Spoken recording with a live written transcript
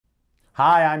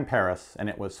Hi, I'm Paris, and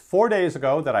it was 4 days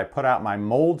ago that I put out my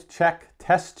MoldCheck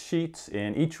test sheets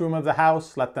in each room of the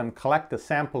house, let them collect a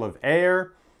sample of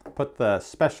air, put the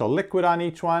special liquid on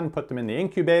each one, put them in the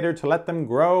incubator to let them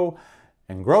grow,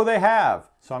 and grow they have.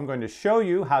 So I'm going to show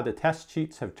you how the test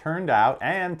sheets have turned out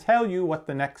and tell you what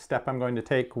the next step I'm going to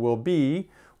take will be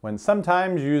when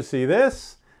sometimes you see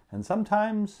this and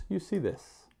sometimes you see this.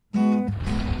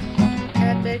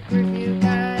 Epic review,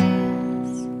 guys.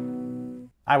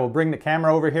 I will bring the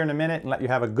camera over here in a minute and let you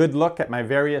have a good look at my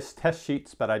various test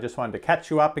sheets, but I just wanted to catch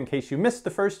you up in case you missed the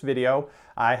first video.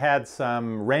 I had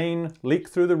some rain leak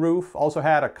through the roof, also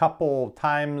had a couple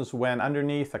times when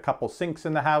underneath a couple sinks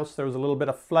in the house there was a little bit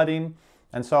of flooding,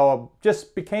 and so I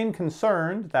just became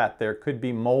concerned that there could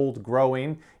be mold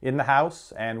growing in the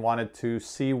house and wanted to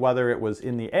see whether it was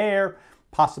in the air,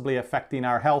 possibly affecting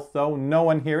our health, though no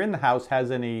one here in the house has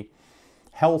any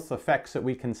health effects that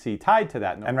we can see tied to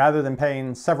that. And rather than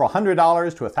paying several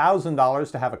 $100s to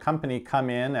 $1,000 to have a company come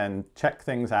in and check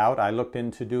things out, I looked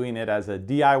into doing it as a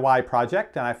DIY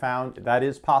project, and I found that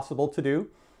is possible to do.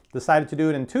 Decided to do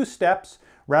it in 2 steps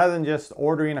rather than just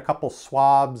ordering a couple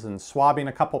swabs and swabbing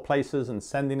a couple places and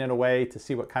sending it away to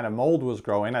see what kind of mold was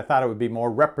growing. I thought it would be more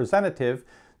representative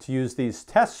to use these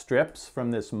test strips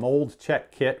from this MoldCheck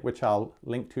kit, which I'll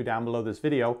link to down below this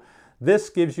video.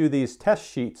 This gives you these test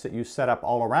sheets that you set up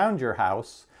all around your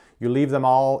house. You leave them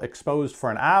all exposed for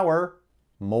an hour.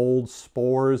 Mold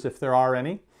spores, if there are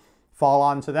any, fall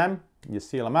onto them. You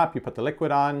seal them up, you put the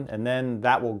liquid on, and then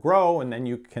that will grow, and then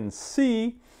you can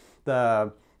see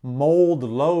the mold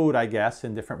load, I guess,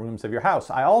 in different rooms of your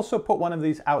house. I also put one of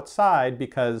these outside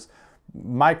because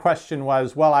my question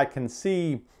was, well, I can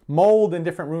see mold in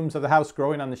different rooms of the house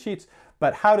growing on the sheets,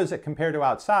 but how does it compare to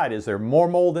outside? Is there more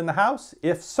mold in the house?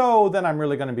 If so, then I'm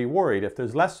really going to be worried. If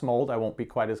there's less mold, I won't be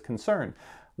quite as concerned.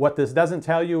 What this doesn't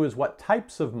tell you is what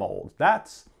types of mold.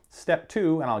 That's step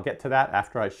 2, and I'll get to that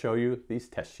after I show you these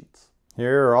test sheets.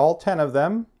 Here are all 10 of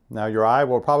them. Now your eye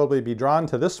will probably be drawn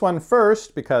to this one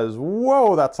first because,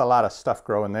 whoa, that's a lot of stuff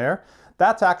growing there.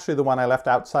 That's actually the one I left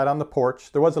outside on the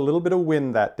porch. There was a little bit of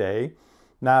wind that day.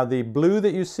 Now the blue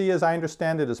that you see, as I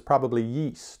understand it, is probably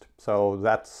yeast. So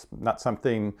that's not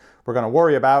something we're going to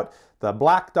worry about. The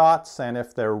black dots, and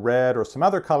if they're red or some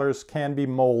other colors, can be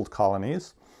mold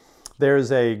colonies.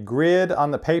 There's a grid on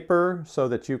the paper so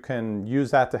that you can use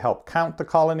that to help count the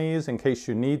colonies in case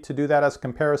you need to do that as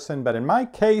comparison. But in my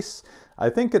case,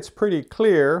 I think it's pretty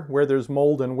clear where there's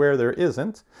mold and where there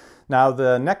isn't. Now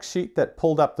the next sheet that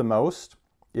pulled up the most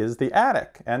is the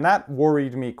attic, and that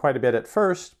worried me quite a bit at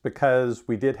first because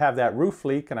we did have that roof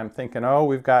leak, and I'm thinking, oh,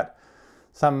 we've got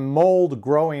some mold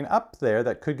growing up there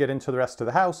that could get into the rest of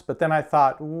the house. But then I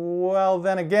thought, well,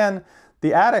 then again,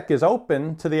 the attic is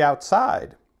open to the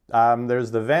outside.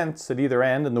 There's the vents at either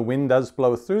end, and the wind does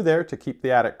blow through there to keep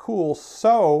the attic cool.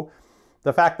 So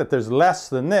the fact that there's less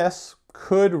than this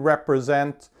could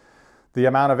represent the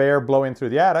amount of air blowing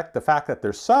through the attic. The fact that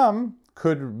there's some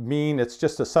could mean it's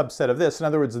just a subset of this. In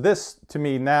other words, this to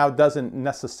me now doesn't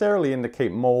necessarily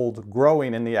indicate mold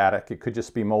growing in the attic. It could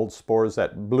just be mold spores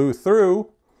that blew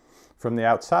through from the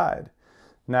outside.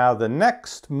 Now the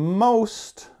next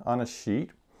most on a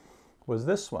sheet was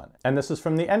this one. And this is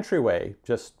from the entryway,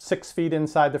 just 6 feet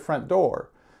inside the front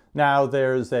door. Now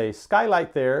there's a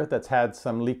skylight there that's had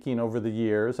some leaking over the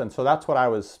years, and so that's what I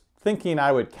was thinking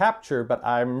I would capture, but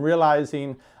I'm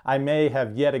realizing I may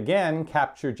have yet again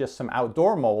captured just some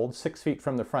outdoor mold 6 feet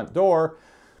from the front door.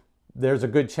 There's a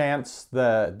good chance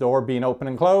the door being open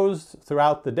and closed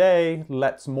throughout the day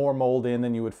lets more mold in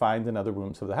than you would find in other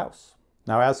rooms of the house.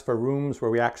 Now as for rooms where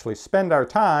we actually spend our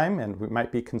time, and we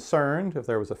might be concerned if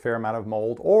there was a fair amount of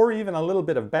mold or even a little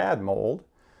bit of bad mold,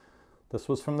 this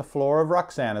was from the floor of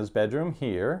Roxana's bedroom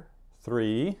here,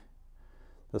 3.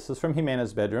 This is from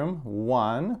Jimena's bedroom,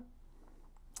 1.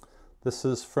 This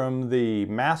is from the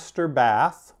master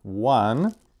bath,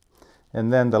 1.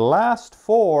 And then the last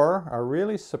 4 are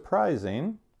really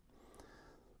surprising.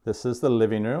 This is the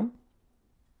living room,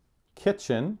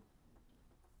 kitchen,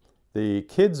 the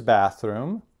kids'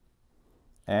 bathroom,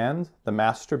 and the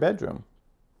master bedroom.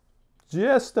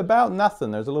 Just about nothing.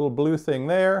 There's a little blue thing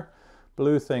there,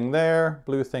 blue thing there,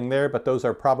 blue thing there, but those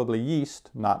are probably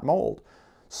yeast, not mold.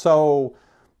 So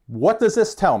what does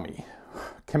this tell me?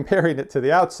 Comparing it to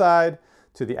the outside,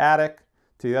 to the attic,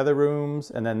 to the other rooms,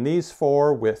 and then these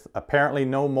 4 with apparently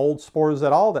no mold spores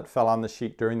at all that fell on the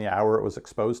sheet during the hour it was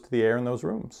exposed to the air in those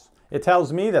rooms. It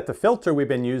tells me that the filter we've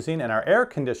been using and our air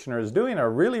conditioner is doing a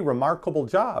really remarkable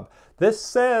job. This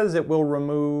says it will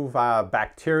remove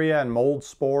bacteria and mold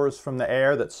spores from the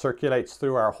air that circulates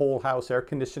through our whole house air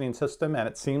conditioning system, and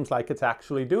it seems like it's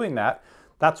actually doing that.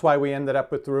 That's why we ended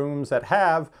up with rooms that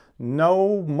have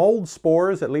no mold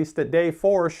spores, at least at day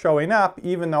 4, showing up,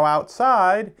 even though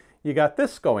outside you got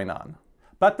this going on.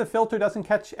 But the filter doesn't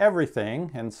catch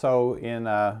everything, and so in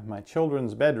my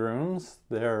children's bedrooms,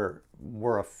 there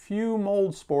were a few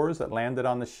mold spores that landed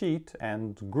on the sheet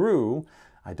and grew.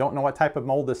 I don't know what type of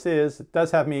mold this is. It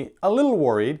does have me a little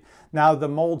worried. Now, the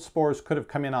mold spores could have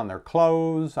come in on their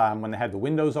clothes, when they had the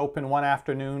windows open one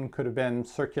afternoon, could have been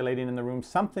circulating in the room,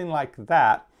 something like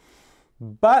that.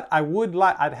 But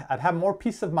I'd have more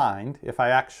peace of mind if I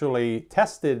actually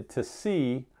tested to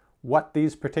see what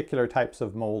these particular types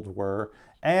of mold were,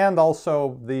 and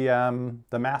also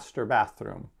the master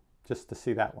bathroom, just to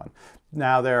see that one.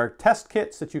 Now, there are test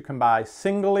kits that you can buy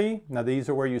singly. Now, these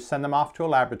are where you send them off to a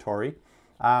laboratory,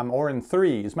 or in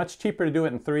 3s. Much cheaper to do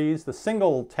it in 3s. The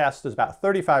single test is about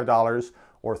 $35,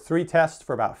 or 3 tests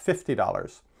for about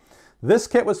 $50. This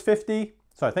kit was $50,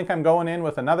 so I think I'm going in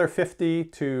with another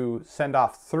 $50 to send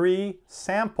off 3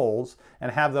 samples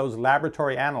and have those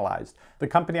laboratory analyzed. The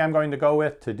company I'm going to go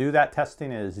with to do that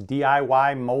testing is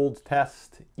DIY Mold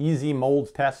Test, Easy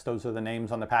Mold Test. Those are the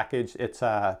names on the package. It's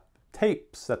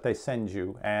tapes that they send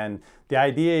you, and the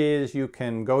idea is you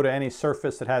can go to any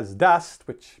surface that has dust,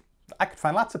 which I could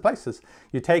find lots of places.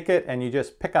 You take it and you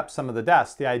just pick up some of the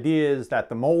dust. The idea is that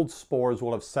the mold spores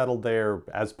will have settled there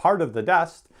as part of the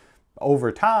dust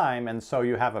over time, and so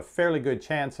you have a fairly good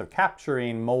chance of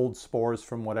capturing mold spores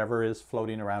from whatever is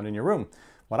floating around in your room.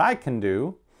 What I can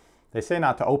do, they say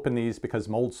not to open these because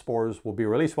mold spores will be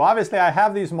released. Well, obviously I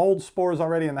have these mold spores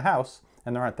already in the house,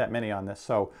 and there aren't that many on this.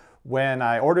 So when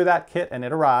I order that kit and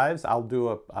it arrives, I'll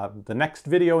do the next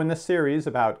video in this series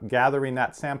about gathering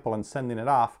that sample and sending it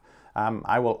off.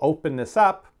 I will open this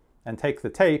up and take the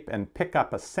tape and pick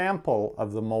up a sample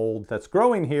of the mold that's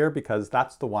growing here, because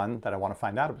that's the one that I want to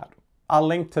find out about. I'll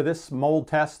link to this mold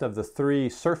test of the 3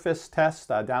 surface tests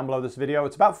down below this video.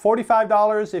 It's about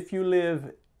 $45 if you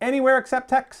live anywhere except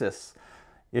Texas.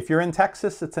 If you're in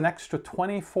Texas, it's an extra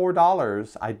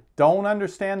 $24. I don't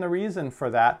understand the reason for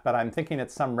that, but I'm thinking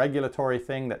it's some regulatory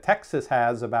thing that Texas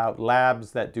has about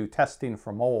labs that do testing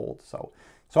for mold. So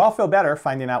I'll feel better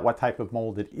finding out what type of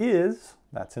mold it is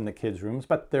that's in the kids' rooms,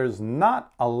 but there's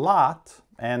not a lot,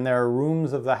 and there are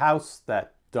rooms of the house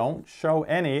that don't show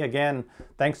any, again,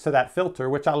 thanks to that filter,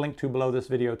 which I'll link to below this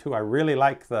video too. I really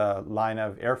like the line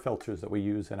of air filters that we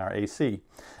use in our AC.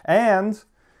 And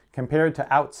compared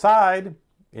to outside,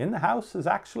 in the house is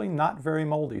actually not very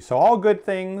moldy. So all good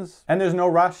things, and there's no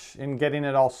rush in getting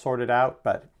it all sorted out,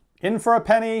 but in for a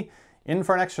penny, in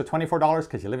for an extra $24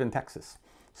 because you live in Texas.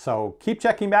 So keep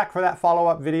checking back for that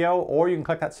follow-up video, or you can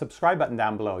click that subscribe button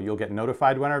down below. You'll get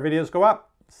notified when our videos go up.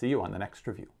 See you on the next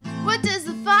review. What does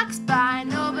the fox buy?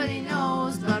 Nobody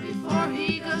knows, but before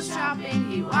he goes shopping,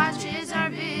 he watches our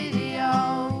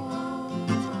videos.